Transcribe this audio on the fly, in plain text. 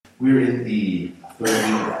We're in the third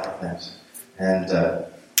week of Advent, and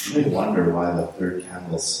you may wonder why the third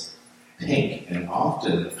candle's pink. And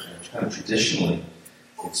often, kind of traditionally,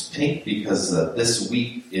 it's pink because this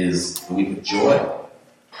week is the week of joy.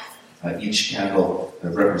 Each candle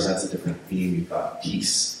represents a different theme. You've got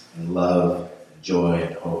peace and love and joy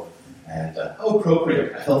and hope. And how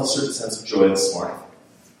appropriate. I felt a certain sense of joy this morning.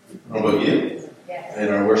 What about you? Yes.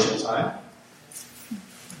 In our worship time?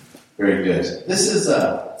 Very good. This is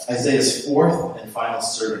Isaiah's fourth and final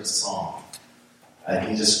servant song. And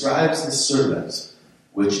he describes his servant,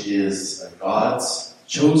 which is God's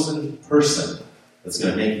chosen person that's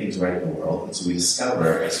going to make things right in the world. And so we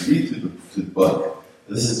discover, as we read through the book,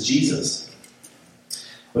 that this is Jesus.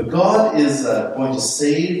 But God is going to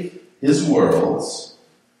save his worlds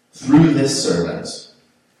through this servant.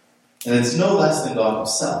 And it's no less than God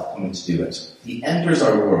himself coming to do it. He enters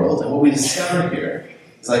our world, and what we discover here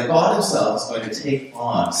is that God himself is going to take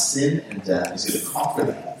on sin and death. He's going to conquer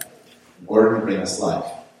them in order to bring us life.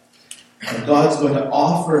 And God's going to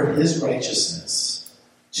offer his righteousness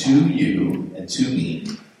to you and to me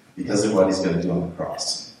because of what he's going to do on the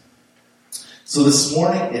cross. So this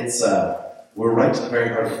morning, we're right to the very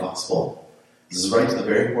heart of the gospel. This is right to the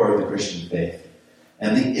very core of the Christian faith.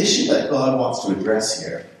 And the issue that God wants to address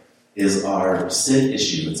here is our sin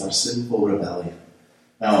issue. It's our sinful rebellion.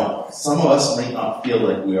 Now, some of us might not feel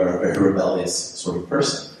like we are a very rebellious sort of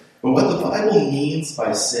person. But what the Bible means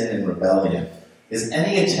by sin and rebellion is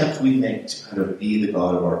any attempt we make to kind of be the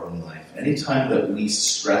God of our own life. Any time that we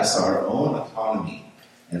stress our own autonomy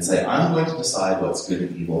and say, I'm going to decide what's good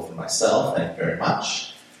and evil for myself, thank you very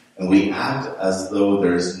much. And we act as though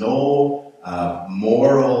there's no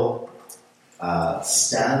moral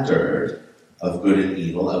standard of good and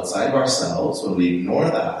evil outside of ourselves. When we ignore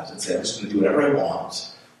that and say, I'm just going to do whatever I want,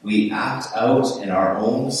 we act out in our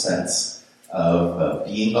own sense of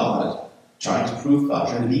being God, trying to prove God,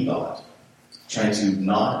 trying to be God, trying to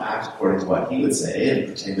not act according to what he would say and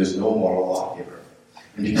pretend there's no moral lawgiver.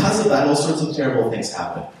 And because of that, all sorts of terrible things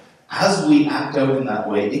happen. As we act out in that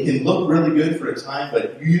way, it can look really good for a time,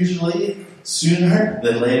 but usually, sooner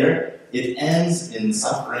than later, it ends in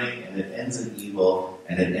suffering, and it ends in evil,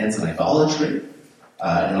 and it ends in idolatry,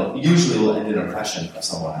 and it usually will end in oppression of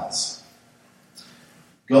someone else.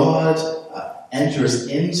 God enters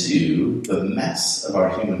into the mess of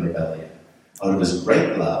our human rebellion out of his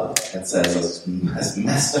great love and says, as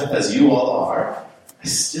messed up as you all are, I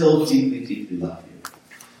still deeply, deeply love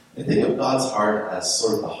you. I think of God's heart as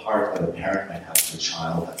sort of the heart that a parent might have to a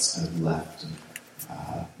child that's kind of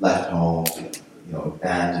left home,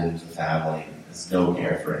 abandoned the family, and has no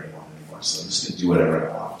care for anyone anymore. So I'm just going to do whatever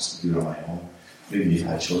I want. I'm just going to do it on my own. Maybe you've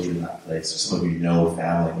had children in that place, or some of you know a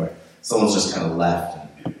family where someone's just kind of left,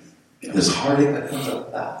 and there's heartache that comes out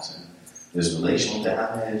of that, and there's relational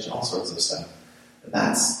damage, all sorts of stuff. And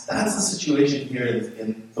that's the situation here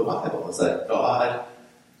in the Bible, is that God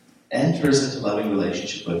enters into loving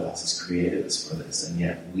relationship with us, has created us for this, and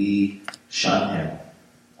yet we shun him.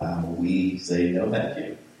 We say, no, thank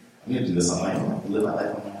you. I'm going to do this on my own. I'm going to live my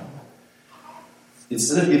life on my own.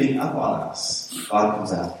 Instead of giving up on us, God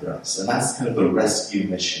comes after us. And that's kind of the rescue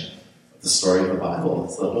mission of the story of the Bible.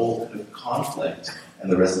 It's the whole kind of conflict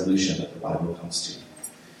and the resolution that the Bible comes to.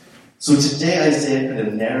 So today Isaiah kind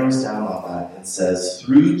of narrows down on that and says,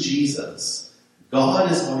 through Jesus,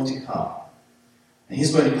 God is going to come. And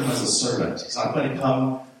he's going to come as a servant. He's not going to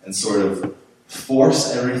come and sort of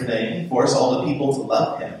force everything, force all the people to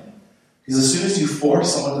love him. Because as soon as you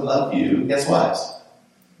force someone to love you, guess what?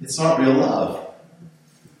 It's not real love.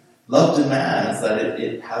 Love demands that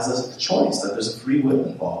it has a choice, that there's a free will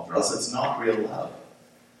involved, or else it's not real love.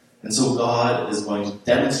 And so God is going to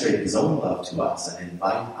demonstrate his own love to us and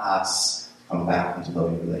invite us to come back into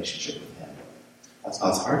loving relationship with him. That's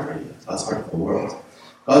God's heart for you. That's God's heart for the world.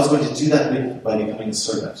 God's going to do that by becoming a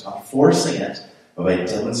servant, not forcing it, but by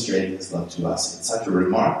demonstrating his love to us in such a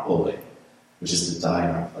remarkable way, which is to die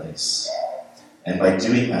in our place. And by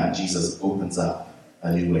doing that, Jesus opens up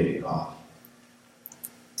a new way to God.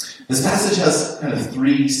 This passage has kind of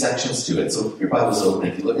three sections to it. So if your Bible's open,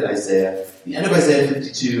 if you look at Isaiah, the end of Isaiah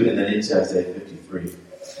 52 and then into Isaiah 53.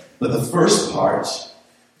 But the first part,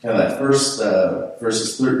 kind of that first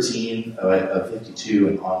verses 13 of 52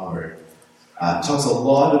 and onward, talks a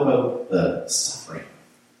lot about the suffering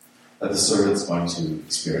that the servant's going to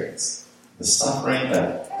experience. The suffering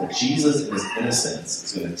that Jesus in his innocence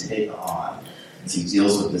is going to take on as he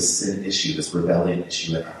deals with this sin issue, this rebellion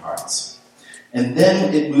issue in our hearts. And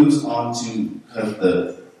then it moves on to kind of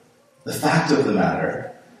the fact of the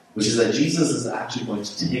matter which is that Jesus is actually going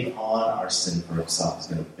to take on our sin for himself. He's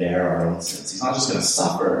going to bear our own sins. He's not just going to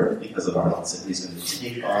suffer because of our own sin, but he's going to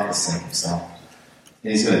take on the sin himself.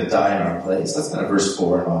 And he's going to die in our place. That's kind of verse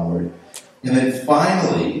 4 and onward. And then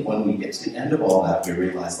finally, when we get to the end of all that, we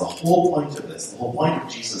realize the whole point of this, the whole point of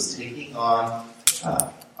Jesus taking on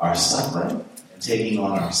our suffering and taking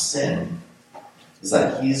on our sin, is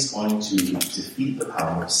that he's going to defeat the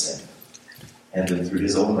power of sin. And then through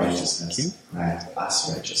his own righteousness, grant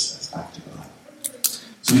us righteousness back to God.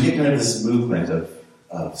 So we get kind of this movement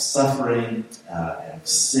of suffering and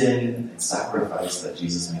sin and sacrifice that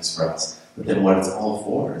Jesus makes for us. But then what it's all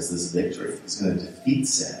for is this victory. He's going to defeat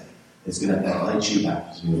sin. He's going to invite you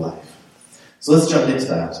back to new life. So let's jump into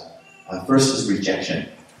that. First is rejection.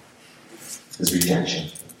 His rejection.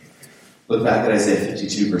 Look back at Isaiah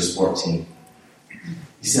 52, verse 14.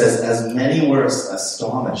 He says, as many were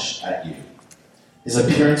astonished at you, his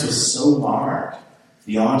appearance was so marred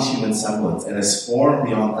beyond human semblance, and his form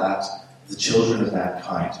beyond that of the children of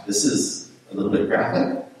mankind. This is a little bit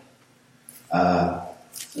graphic.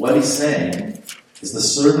 What he's saying is the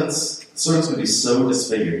servant's going to be so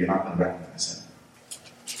disfigured, you're not going to recognize him.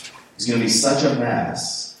 He's going to be such a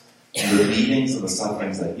mess in the beatings and the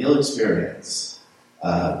sufferings that he'll experience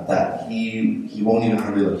that he won't even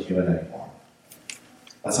hardly look human anymore.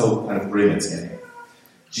 That's how kind of grim it's getting.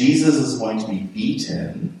 Jesus is going to be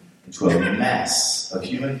beaten into a mess of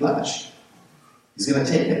human flesh. He's going to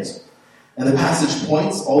take it. And the passage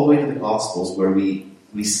points all the way to the Gospels where we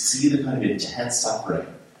see the kind of intense suffering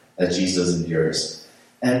that Jesus endures.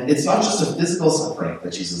 And it's not just a physical suffering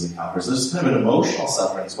that Jesus encounters. There's kind of an emotional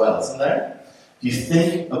suffering as well, isn't there? If you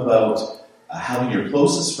think about having your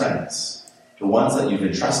closest friends, the ones that you've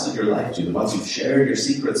entrusted your life to, the ones you've shared your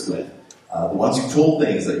secrets with, the ones you've told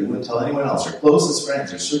things that you wouldn't tell anyone else, your closest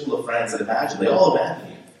friends, your circle of friends, and imagine they all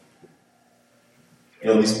abandon you. You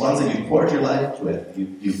know, these ones that you've poured your life with,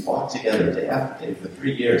 you've fought together day after day for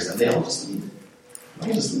 3 years, and they all just leave.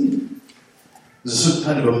 They just leave. There's a certain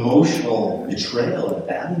kind of emotional betrayal and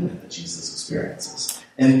abandonment that Jesus experiences.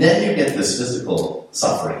 And then you get this physical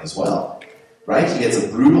suffering as well. Right? He gets a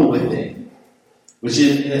brutal whipping, which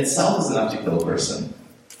in itself is enough to kill a person.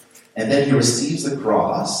 And then he receives the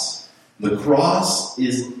cross. The cross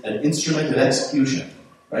is an instrument of execution.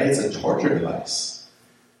 Right? It's a torture device.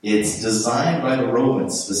 It's designed by the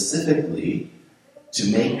Romans specifically to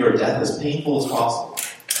make your death as painful as possible.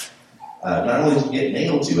 Not only do you get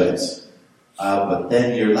nailed to it, but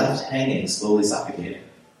then you're left hanging, slowly suffocating.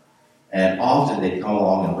 And often they come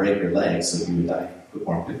along and break your legs so you would die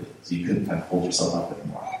more quickly. So you couldn't kind of hold yourself up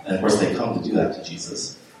anymore. And of course they come to do that to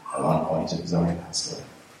Jesus at one point, and he's already passed away.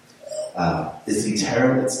 It's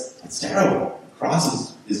terrible. It's terrible. The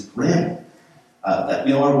cross is grim.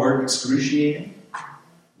 That our word excruciating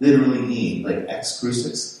literally means, like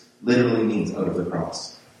ex-crucifix, literally means out of the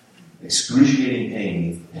cross. Excruciating pain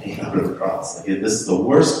means the pain out of the cross. Like this is the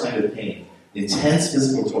worst kind of pain. Intense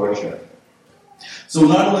physical torture. So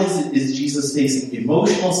not only is Jesus facing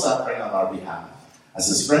emotional suffering on our behalf, as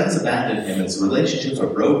his friends abandon him, his relationships are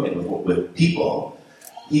broken with people,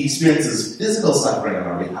 he experiences physical suffering on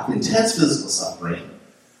our behalf, intense physical suffering,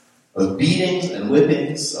 of beatings and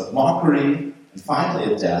whippings, of mockery, and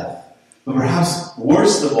finally of death. But perhaps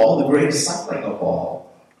worst of all, the greatest suffering of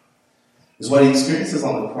all, is what he experiences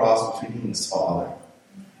on the cross between him and his Father.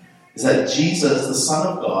 Is that Jesus, the Son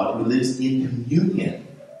of God, who lives in communion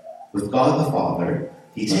with God the Father,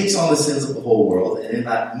 he takes on the sins of the whole world, and in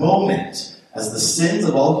that moment, as the sins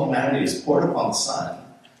of all humanity is poured upon the Son,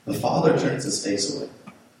 the Father turns his face away.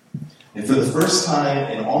 And for the first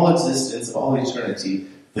time in all existence, of all eternity,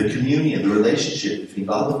 the communion, the relationship between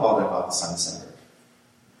God the Father and God the Son is severed.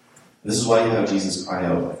 This is why you have Jesus cry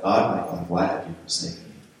out, my God, why have you forsaken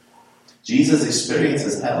me? Jesus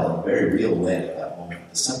experiences hell in a very real way at that moment,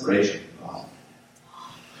 the separation from God.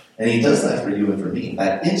 And he does that for you and for me.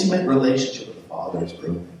 That intimate relationship with the Father is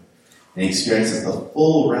broken. And he experiences the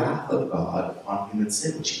full wrath of God upon human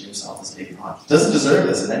sin, which he himself has taken on. He doesn't deserve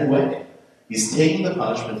this in any way. He's taking the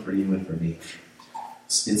punishment for you and for me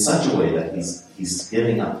in such a way that he's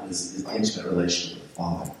giving up his intimate relationship with the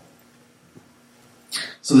Father.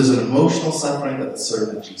 So there's an emotional suffering that the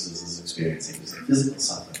servant Jesus is experiencing. There's a physical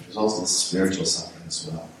suffering. There's also the spiritual suffering as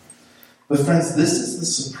well. But friends, this is the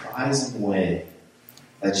surprising way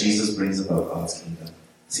that Jesus brings about God's kingdom.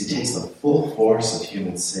 As he takes the full force of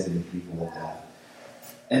human sin and people and death.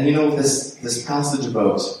 And this passage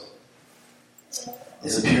about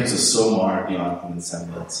his appearance is so marred beyond human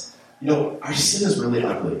semblance. Our sin is really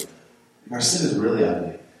ugly. Our sin is really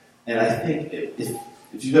ugly. And I think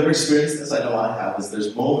if you've ever experienced this, I know I have, is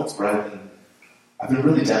there's moments where I've been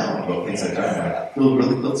really down about things I've done. I feel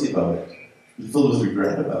really guilty about it. You feel with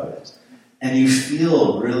regret about it. And you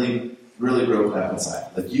feel really, really broken up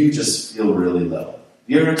inside. Like you just feel really low. Have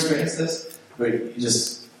you ever experienced this? Where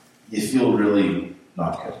you feel really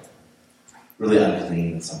not good. Really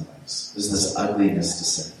unclean in some ways. There's this ugliness to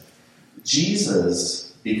sin.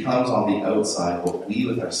 Jesus becomes on the outside what we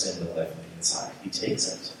with our sin look like on the inside. He takes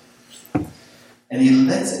it. And he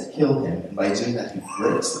lets it kill him. And by doing that, he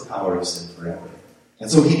breaks the power of sin forever.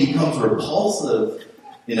 And so he becomes repulsive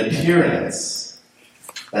in appearance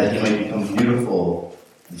that he might become beautiful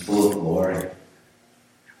and full of glory.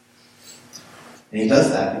 And he does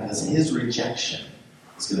that because his rejection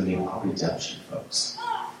is going to be our redemption, folks.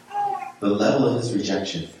 The level of his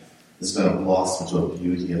rejection is going to blossom into a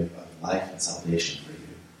beauty of life and salvation for you.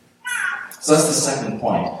 So that's the second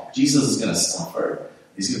point. Jesus is going to suffer.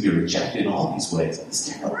 He's going to be rejected in all these ways, all these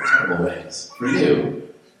terrible, terrible ways for you.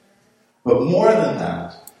 But more than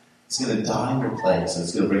that, he's going to die in your place, and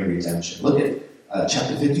it's going to bring redemption. Look at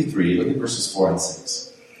chapter 53, look at verses 4 and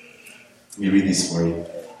 6. Let me read these for you.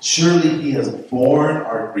 Surely he has borne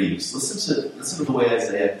our griefs. Listen to the way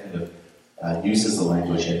Isaiah kind of uses the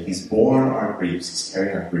language here. He's borne our griefs. He's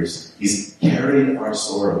carried our griefs. He's carried our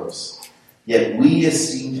sorrows. Yet we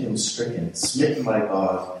esteemed him stricken, smitten by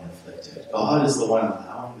God, and afflicted. God is the one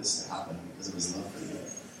allowing this to happen because of his love for you.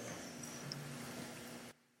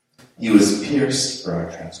 He was pierced for our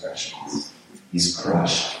transgressions. He's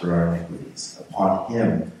crushed for our iniquities. Upon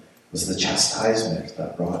him was the chastisement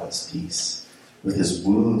that brought us peace. With his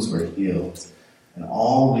wounds we're healed. And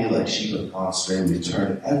all we like sheep have gone astray. We've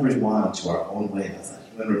turned every one to our own way. That's that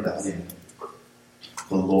human rebellion.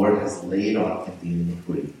 The Lord has laid on him the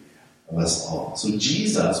iniquity of us all. So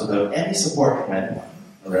Jesus, without any support from anyone,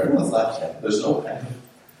 or everyone's left him, there's no kind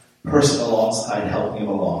of person alongside helping him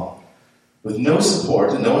along. With no support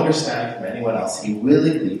and no understanding from anyone else, he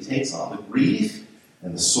willingly takes on the grief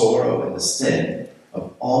and the sorrow and the sin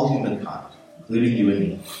of all humankind, including you and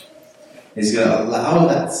me. He's going to allow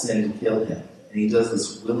that sin to kill him. And he does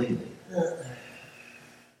this willingly.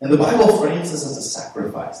 And the Bible frames this as a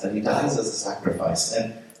sacrifice, that he dies as a sacrifice.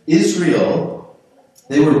 And Israel,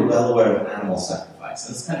 they were well aware of animal sacrifice.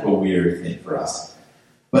 And it's kind of a weird thing for us.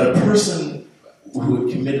 But a person who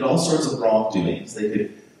had committed all sorts of wrongdoings, they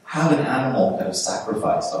could have an animal kind of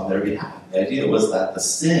sacrificed on their behalf. The idea was that the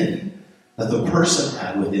sin that the person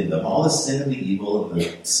had within them, all the sin and the evil and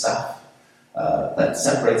the stuff that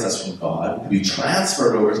separates us from God, could be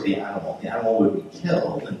transferred over to the animal. The animal would be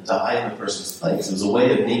killed and die in the person's place. It was a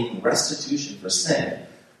way of making restitution for sin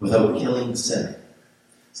without killing the sinner.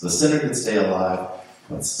 So the sinner could stay alive,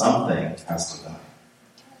 but something has to die.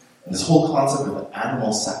 And this whole concept of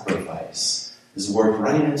animal sacrifice is worked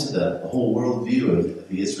right into the whole worldview of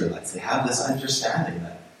the Israelites. They have this understanding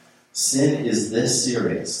that sin is this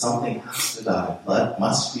serious. Something has to die. Blood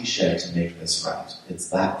must be shed to make this right. It's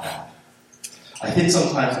that bad. I think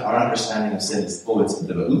sometimes our understanding of sin is, it's a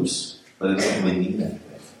bit of a oops, but it doesn't really mean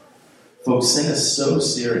anything. Folks, sin is so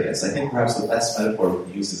serious. I think perhaps the best metaphor we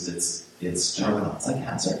can use is it's terminal. It's like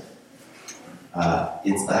cancer.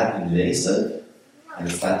 It's that invasive, and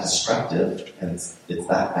it's that destructive, and it's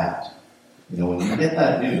that bad. When you get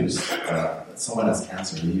that news that someone has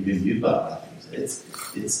cancer, you've got that news.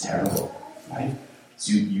 It's terrible, right?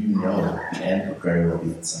 So you know the end could very well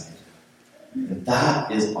be inside. And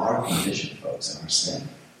that is our condition, folks, in our sin.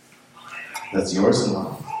 That's yours and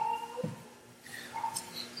mine.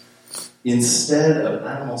 Instead of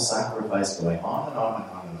animal sacrifice going on and on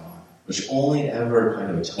and on and on, which only ever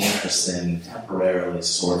kind of atoned for sin temporarily,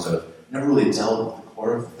 sort of, never really dealt with the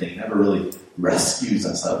core of the thing, never really rescues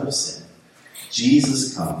us out of sin.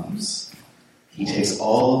 Jesus comes, he takes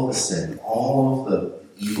all of the sin, all of the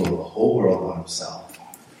evil of the whole world on himself,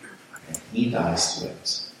 and he dies to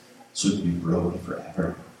it. So it can be broken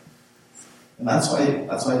forever. And that's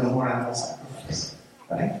why no more animal sacrifice.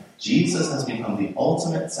 Right? Jesus has become the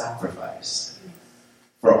ultimate sacrifice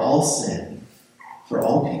for all sin, for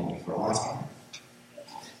all people, for all time.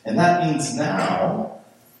 And that means now,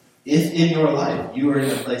 if in your life you are in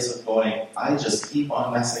a place of going, I just keep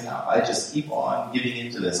on messing up, I just keep on giving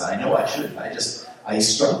into this, I know I shouldn't, I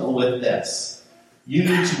struggle with this, you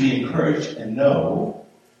need to be encouraged and know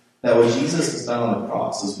that what Jesus has done on the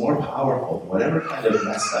cross is more powerful than whatever kind of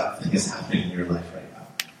messed up thing is happening in your life right now.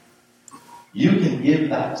 You can give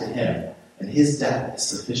that to him, and his death is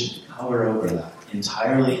sufficient to cover over that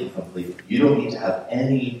entirely and completely. You don't need to have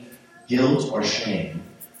any guilt or shame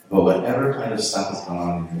about whatever kind of stuff has gone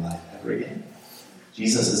on in your life ever again.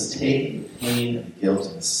 Jesus has taken the pain and the guilt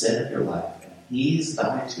and the sin of your life, and he's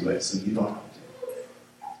died to it so you don't have to.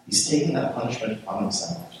 He's taken that punishment upon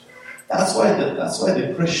himself. That's why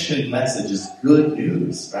the Christian message is good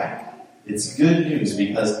news, right? It's good news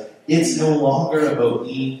because it's no longer about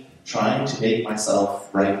me trying to make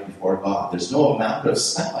myself right before God. There's no amount of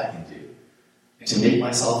stuff I can do to make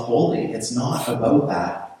myself holy. It's not about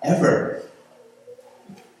that ever.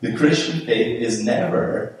 The Christian faith is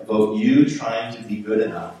never about you trying to be good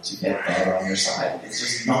enough to get God on your side. It's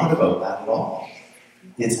just not about that at all.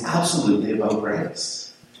 It's absolutely about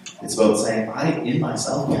grace. It's about saying, I, in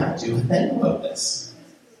myself, can't do a thing about this.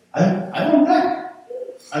 I'm a wreck.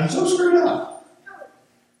 I'm so screwed up.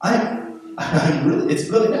 It's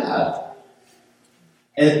really bad.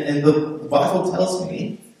 And the Bible tells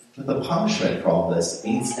me that the punishment for all this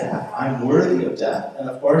means death. I'm worthy of death. And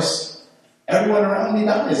of course, everyone around me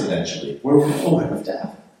dies eventually. We're aware of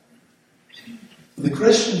death. The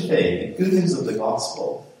Christian faith, the good news of the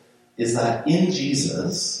gospel, is that in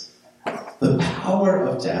Jesus, the power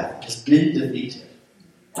of death has been defeated.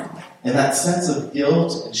 And that sense of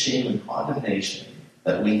guilt and shame and condemnation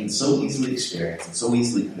that we can so easily experience and so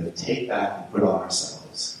easily kind of take back and put on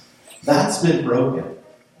ourselves, that's been broken.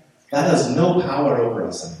 That has no power over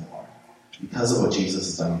us anymore because of what Jesus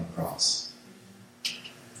has done on the cross.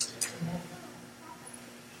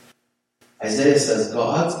 Isaiah says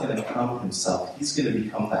God's going to come himself. He's going to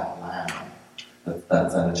become that lamb,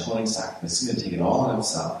 that's an atoning sacrifice. He's going to take it all on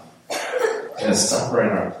himself. He's going to suffer in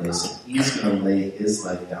our place, and he's going to lay his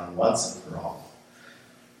life down once and for all.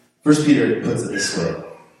 1 Peter puts it this way.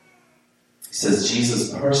 He says,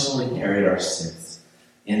 Jesus personally carried our sins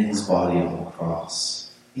in his body on the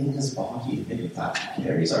cross. In his body, in fact, he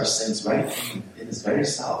carries our sins right in his very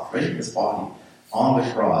self, right in his body, on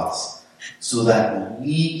the cross, so that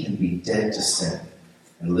we can be dead to sin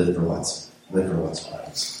and live for what's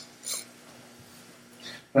right.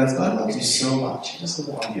 Friends, God loves you so much, he doesn't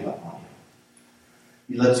want to give up on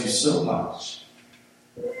you. He loves you so much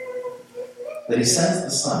that he sends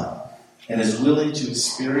the Son and is willing to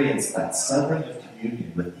experience that severing of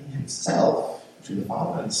communion within himself, between the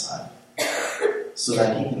Father and the Son, so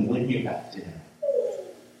that he can win you back to him.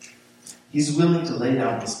 He's willing to lay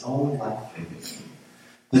down his own life for you.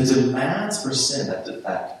 The demands for sin,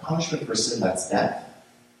 that punishment for sin, that's death,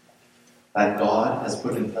 that God has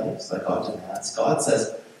put in place, that God demands. God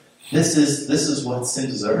says, this is what sin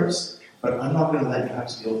deserves, but I'm not going to let you have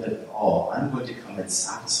to deal with it at all. I'm going to come and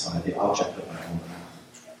satisfy the object of my own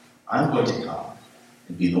wrath. I'm going to come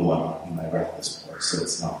and be the one on whom my wrath is poured, so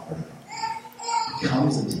it's not poured on. He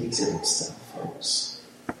comes and takes it himself, folks.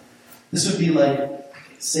 This would be like,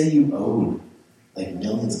 say you owed like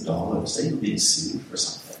millions of dollars. Say you're being sued for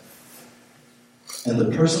something. And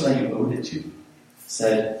the person that you owed it to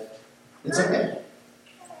said, it's okay.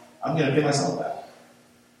 I'm going to pay myself back.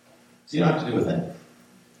 So you don't have to do a thing.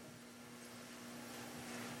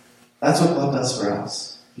 That's what God does for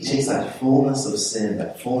us. He takes that fullness of sin,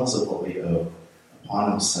 that fullness of what we owe,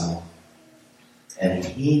 upon himself. And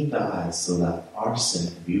he dies so that our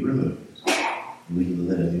sin can be removed and we can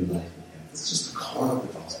live a new life with him. It's just the core of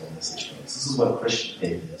the gospel message, folks. This is what Christian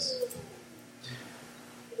faith is.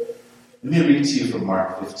 Let me read to you from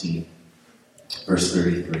Mark 15, verse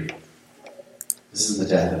 33. This is the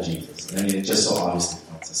death of Jesus. I mean, it just so obviously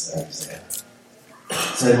points us there, Isaiah. It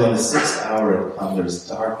said, when the 6th hour had come, there was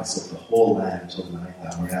darkness over the whole land until the 9th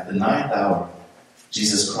hour. And at the 9th hour,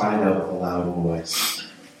 Jesus cried out with a loud voice,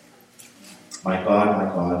 my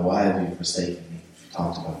God, why have you forsaken me? He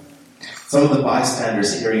talked about it. Some of the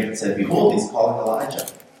bystanders hearing it said, behold, he's calling Elijah.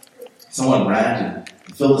 Someone ran and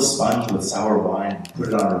filled a sponge with sour wine and put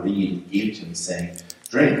it on a reed and gave it to him, saying,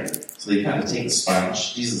 drink. So they kind of take the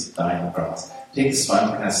sponge. Jesus died on the cross. Take the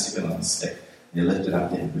sponge and kind of stick it on a stick. And they lift it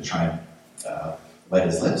up to him to try and wet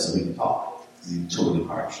his lips so he can talk. Because he's totally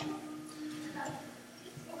parched.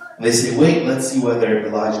 And they say, wait, let's see whether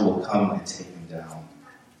Elijah will come and take him down.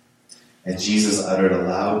 And Jesus uttered a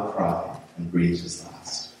loud cry and breathed his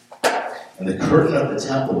last. And the curtain of the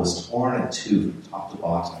temple was torn in two from top to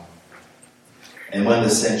bottom. And when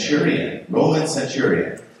the Roman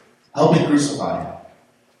centurion, helping crucify him,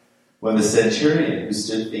 when the centurion who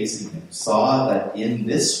stood facing him saw that in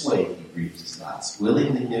this way he breathed his last,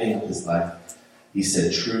 willingly giving up his life, he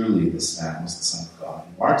said, truly this man was the Son of God.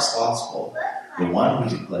 In Mark's Gospel, the one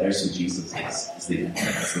who declares who Jesus is the emperor.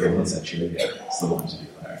 It's the Roman centurion. It's the one to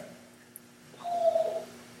declare.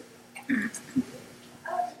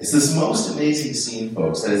 It's this most amazing scene,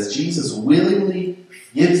 folks, that as Jesus willingly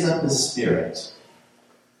gives up his spirit,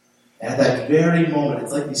 at that very moment,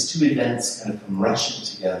 it's like these two events kind of come rushing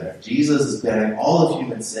together. Jesus is bearing all of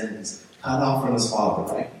human sin. He's cut off from his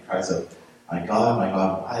Father, right? He cries out, my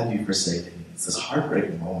God, why have you forsaken me? It's this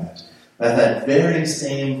heartbreaking moment. But at that very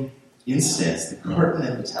same instance, the curtain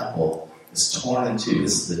in the temple is torn in two.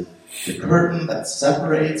 This is the curtain that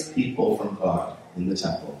separates people from God in the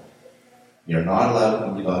temple. You're not allowed to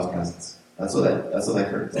come to God's presence. That's what that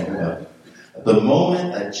curtain's all about. At the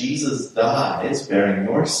moment that Jesus dies, bearing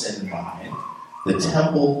your sin and mine, the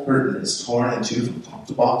temple curtain is torn in two from top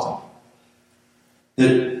to bottom.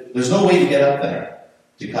 There's no way to get up there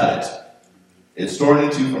to cut it. It's torn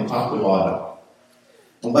in two from top to bottom.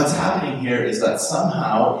 And what's happening here is that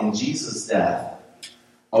somehow in Jesus' death,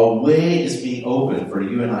 a way is being opened for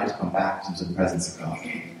you and I to come back into the presence of God.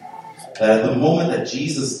 That at the moment that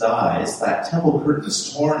Jesus dies, that temple curtain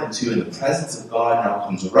is torn in two, and the presence of God now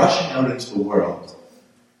comes rushing out into the world.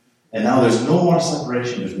 And now there's no more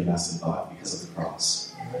separation between us and God because of the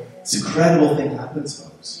cross. This incredible thing happens,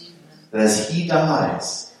 folks. That as he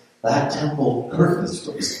dies, that temple curtain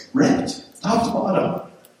is ripped, top to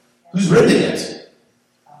bottom. Who's ripping it?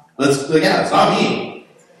 It's not me.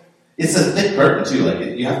 It's a thick curtain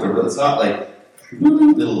too. You have to. It's not like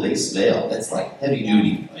little lace veil. It's like heavy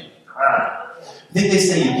duty. I think they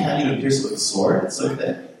say you can't even pierce it with a sword. It's so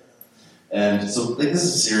thick. And so, this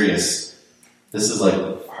is serious. This is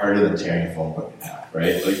harder than tearing a phone book in half,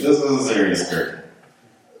 right? This is a serious curtain.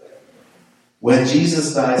 When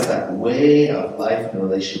Jesus dies, that way of life and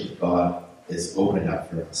relationship with God is opened up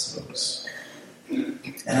for us, folks.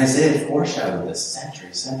 And Isaiah foreshadowed this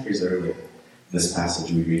centuries earlier in this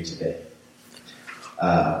passage we read today.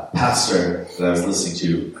 Pastor that I was listening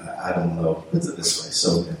to, Adam Lowe, puts it this way,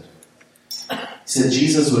 so good. He said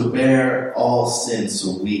Jesus would bear all sins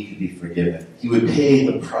so we could be forgiven. He would pay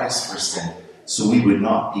the price for sin so we would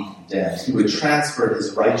not be condemned. He would transfer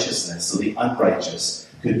his righteousness so the unrighteous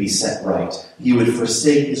could be set right. He would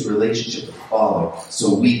forsake his relationship with the Father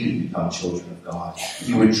so we could become children of God.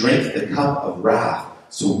 He would drink the cup of wrath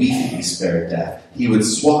so we could be spared death. He would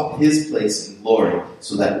swap his place in glory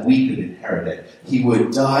so that we could inherit it. He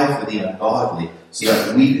would die for the ungodly so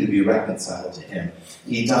that we could be reconciled to him.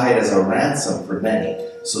 He died as a ransom for many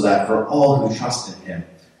so that for all who trust in him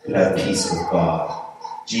could have peace with God.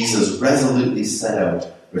 Jesus resolutely set out,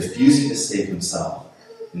 refusing to save himself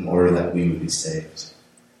in order that we would be saved.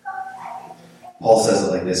 Paul says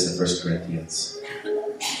it like this in 1 Corinthians.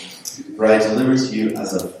 For I delivered to you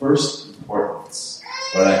as of first importance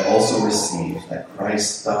what I also received, that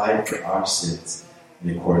Christ died for our sins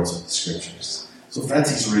in accordance with the Scriptures. So friends,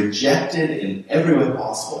 he's rejected in every way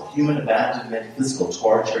possible. Human abandonment, physical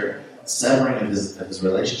torture, severing of his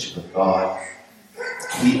relationship with God.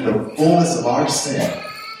 The fullness of our sin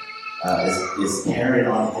is carried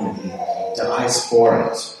on him. He dies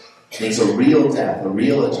for it. Makes a real death, a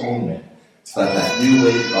real atonement, so that new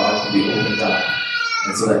way to God can be opened up,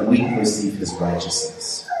 and so that we can receive his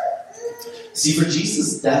righteousness. See, for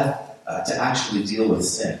Jesus' death to actually deal with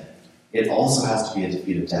sin, it also has to be a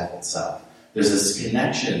defeat of death itself. There's this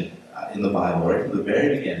connection in the Bible, right from the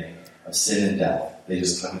very beginning, of sin and death. They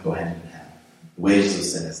just kind of go hand in hand. The wages of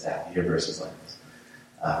sin is death. You hear verses like this.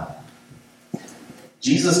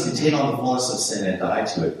 Jesus can take on the fullness of sin and die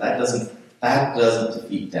to it. That doesn't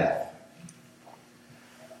defeat death.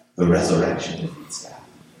 The resurrection defeats death.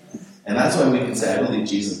 And that's why we can say, I believe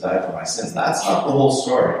Jesus died for my sins. That's not the whole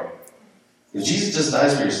story. If Jesus just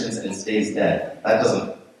dies for your sins and stays dead, that's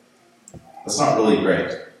not really great.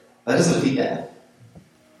 That doesn't defeat death.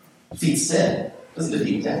 It defeats sin. It doesn't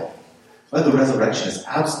defeat death. But the resurrection is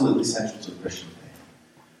absolutely central to the Christian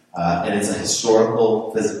faith. And it's a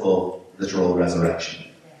historical, physical, literal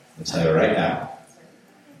resurrection. I'll tell you right now.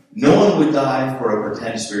 No one would die for a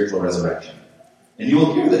pretend spiritual resurrection. And you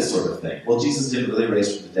will hear this sort of thing. Well, Jesus didn't really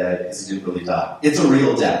raise from the dead because he didn't really die. It's a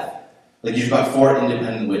real death. You've got 4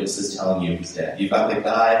 independent witnesses telling you he's dead. You've got the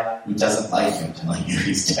guy who doesn't like him telling you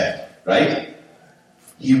he's dead. Right?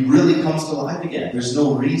 He really comes to life again. There's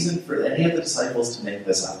no reason for any of the disciples to make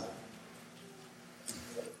this up.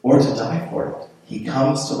 Or to die for it. He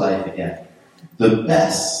comes to life again. The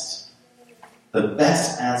best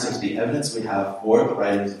answer to the evidence we have for the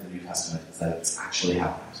writings of the New Testament is that it's actually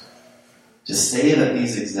happened. To say that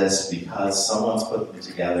these exist because someone's put them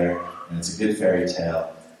together and it's a good fairy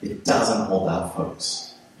tale, it doesn't hold up,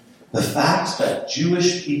 folks. The fact that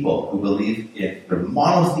Jewish people who they're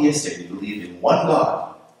monotheistic, who believe in one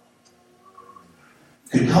God,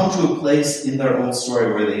 could come to a place in their own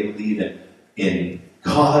story where they believe in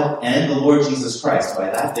God and the Lord Jesus Christ. By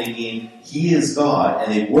that they mean he is God,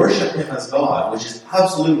 and they worship him as God, which is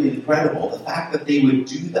absolutely incredible. The fact that they would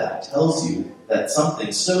do that tells you that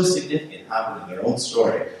something so significant happened in their own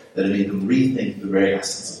story that it made them rethink the very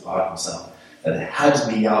essence of God himself. That it had to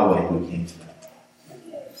be Yahweh who came to them.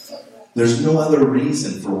 There's no other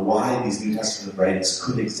reason for why these New Testament writings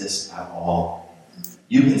could exist at all.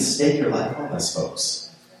 You can stake your life on this,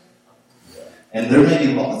 folks. And there may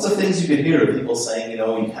be lots of things you could hear of people saying,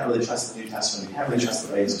 you can't really trust the New Testament, you can't really trust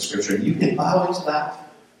the writings of Scripture. And you can bow into that.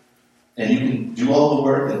 And you can do all the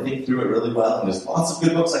work and think through it really well. And there's lots of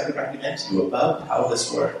good books I could recommend to you about how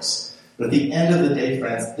this works. But at the end of the day,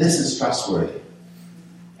 friends, this is trustworthy.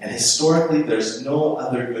 And historically, there's no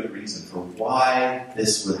other good reason for why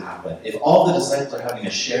this would happen. If all the disciples are having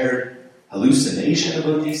a shared hallucination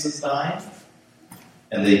about Jesus dying,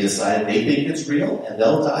 and they decide they think it's real, and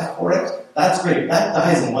they'll die for it, that's great. That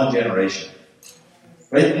dies in one generation.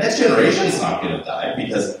 Right? The next generation is not going to die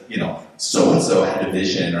because, so-and-so had a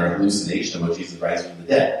vision or a hallucination about Jesus rising from the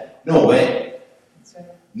dead. No way.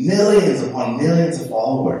 Millions upon millions of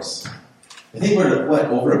followers. I think we're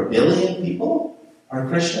over 1 billion people are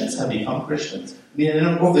Christians, have become Christians. I mean,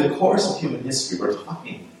 over the course of human history, we're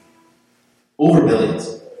talking over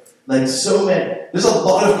billions. Like so many. There's a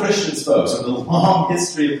lot of Christians, folks, over the long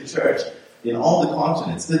history of the church in all the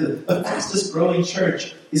continents. The fastest growing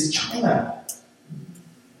church is China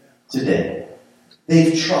today.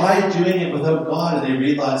 They've tried doing it without God, and they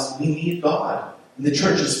realized we need God. And the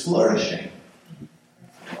church is flourishing.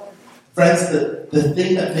 Friends, the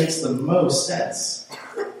thing that makes the most sense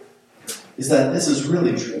is that this is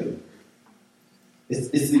really true.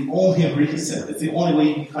 It's the only reason. It's the only way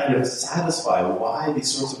you can kind of satisfy why these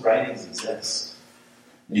sorts of writings exist.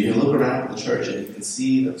 And you can look around at the church and you can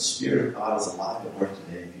see that the Spirit of God is alive at work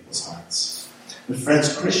today in people's hearts. But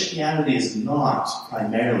friends, Christianity is not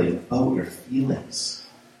primarily about your feelings.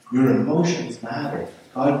 Your emotions matter.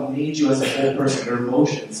 God made you as a whole person. Your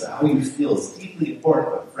emotions, how you feel is deeply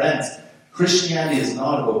important. But friends, Christianity is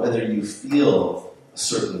not about whether you feel a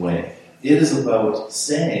certain way. It is about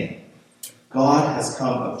saying, God has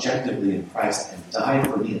come objectively in Christ and died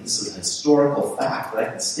for me. This is a historical fact that I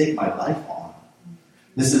can stake my life on.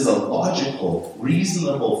 This is a logical,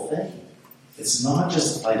 reasonable thing. It's not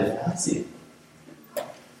just a flight of fancy.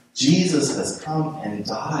 Jesus has come and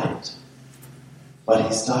died. But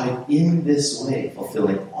he's died in this way,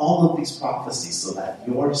 fulfilling all of these prophecies so that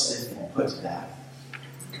your sin can be put to death.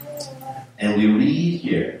 And we read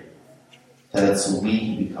here that it's so we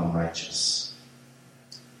can become righteous.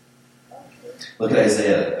 Look at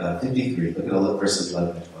Isaiah 53. Look at verses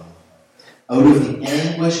 11 and 12. Out of the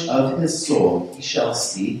anguish of his soul he shall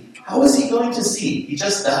see. How is he going to see? He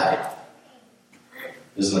just died.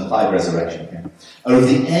 There's an implied resurrection here. Out of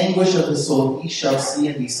the anguish of his soul he shall see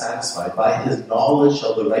and be satisfied. By his knowledge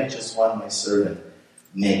shall the righteous one, my servant,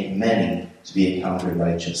 make many to be accounted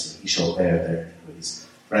righteous, and he shall bear their iniquities.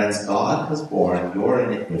 Friends, God has borne your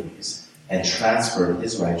iniquities and transferred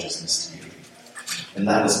his righteousness to you. And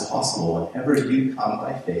that is possible whenever you come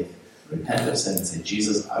by faith, repent of sin, and say,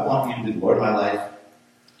 Jesus, I want you to be Lord of my life.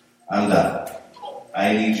 I'm done.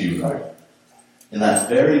 I need you, Lord. In that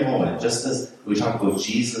very moment, just as we talk about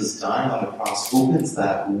Jesus dying on the cross, opens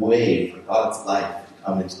that way for God's life to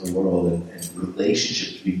come into the world and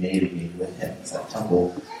relationship to be made again with him. It's that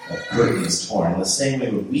temple curtain is torn. In the same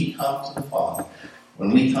way, when we come to the Father,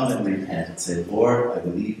 when we come and repent and say, Lord, I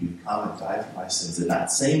believe you've come and died for my sins, in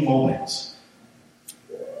that same moment,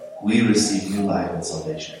 we receive new life and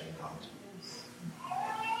salvation in God.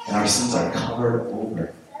 And our sins are covered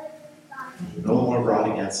over. No more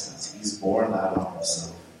brought against us. He's borne that on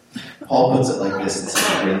himself. Paul puts it like this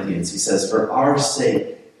in 2 Corinthians. He says, for our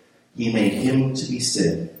sake, he made him to be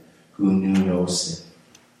sin who knew no sin,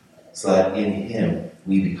 so that in him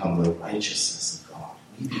we become the righteousness of God.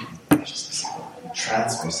 We become the righteousness of God. He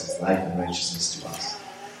transfers his life and righteousness to us.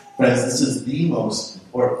 Friends, this is the most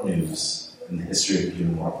important news in the history of the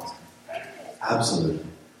human world. Absolutely.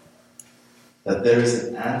 That there is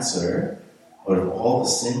an answer out of all the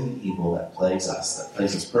sin and evil that plagues us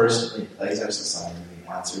personally, plagues our society.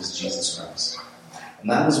 The answer is Jesus Christ.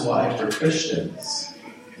 And that is why, for Christians,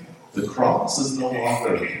 the cross is no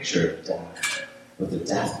longer a picture of death, but the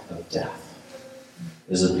death of death.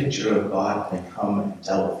 There's a picture of God having come and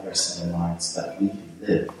dealt with our sin and mind so that we can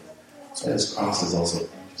live. That's why this cross is also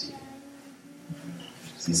empty.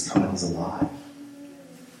 He's come and he's alive.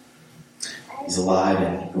 He's alive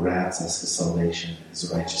and he grants us his salvation and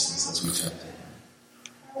his righteousness as we turn to him.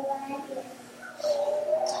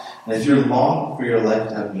 And if you're longing for your life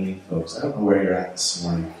to have meaning, folks, I don't know where you're at this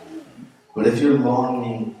morning, but if you're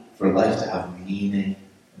longing for life to have meaning,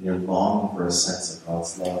 and you're longing for a sense of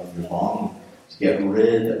God's love, and you're longing to get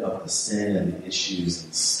rid of the sin and the issues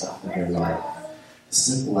and stuff in your life, the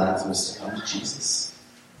simple answer is to come to Jesus.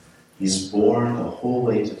 He's borne the whole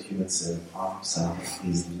weight of human sin upon himself.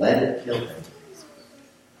 He's let it kill him.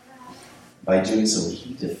 By doing so,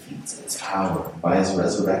 he defeats its power. By his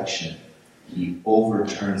resurrection, He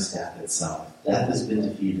overturns death itself. Death has been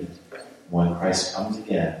defeated. When Christ comes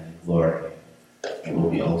again in glory, it will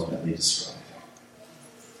be ultimately destroyed.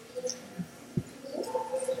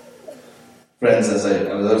 Friends, as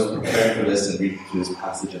I was preparing for this and reading through this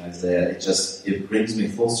passage in Isaiah, it brings me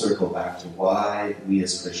full circle back to why we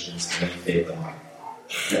as Christians can faith on.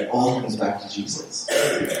 It all comes back to Jesus.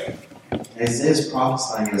 Isaiah is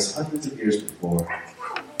prophesying this hundreds of years before.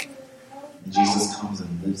 And Jesus comes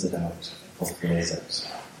and lives it out, fulfills it.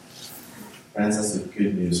 Friends, that's the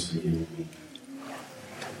good news for you and me.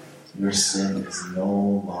 Your sin is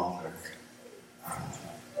no longer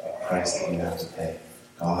a price that you have to pay.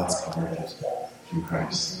 God's covered it through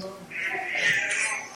Christ.